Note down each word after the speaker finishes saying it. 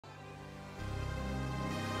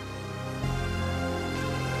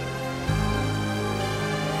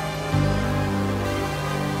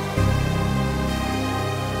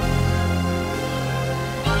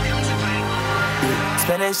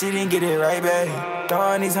that she didn't get it right, babe.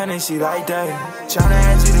 Throwing these hundreds, she like that. Tryna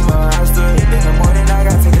ask you to my roster. In the morning, I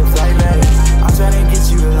gotta take a flight back. I'm tryna get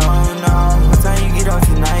you alone now. What time you get off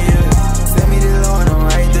tonight, yeah? Send me the low and I'm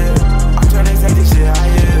right there. I'm tryna take this shit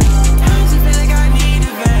higher. Times you feel like I need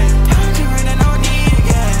it, babe. Times you running on me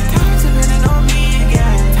again. Times you running on me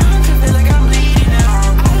again. Times you feel like I'm bleeding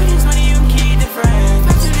out. All of this money, you keep the friends.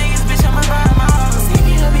 Fuck you niggas, bitch, I'ma buy my house. See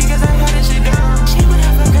me up because I got this shit down. She would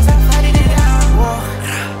have fun cause I fighted it out. Whoa.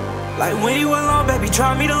 Like when you alone, baby,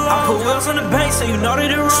 drop me the low. I put wheels on the bank so you know that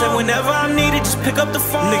it wrong. Say whenever I need it, just pick up the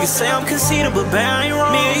phone. Niggas say I'm conceited, but babe, I ain't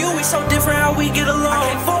wrong. Me and you, we so different how we get along. I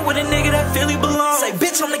can't fuck with a nigga that feel he belong. Say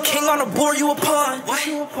bitch, I'm the king on the board, you a pawn. What?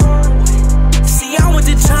 See, I went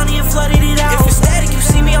to Johnny and flooded it out. If it's static, you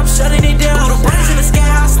see me, I'm shutting it down. Blew the brains in the sky,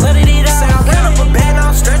 I slutted it out. Say I ran up a bag, now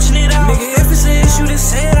I'm stretching it out. Nigga, if it's an issue, then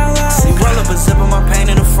say it out loud. See, roll up a zip of my paint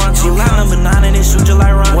in the front. You line number 9 and then shoot you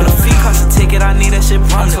like Rondo. When a fee costs a ticket, I need that shit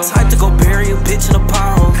pronto. I'm the type to go bury a bitch in a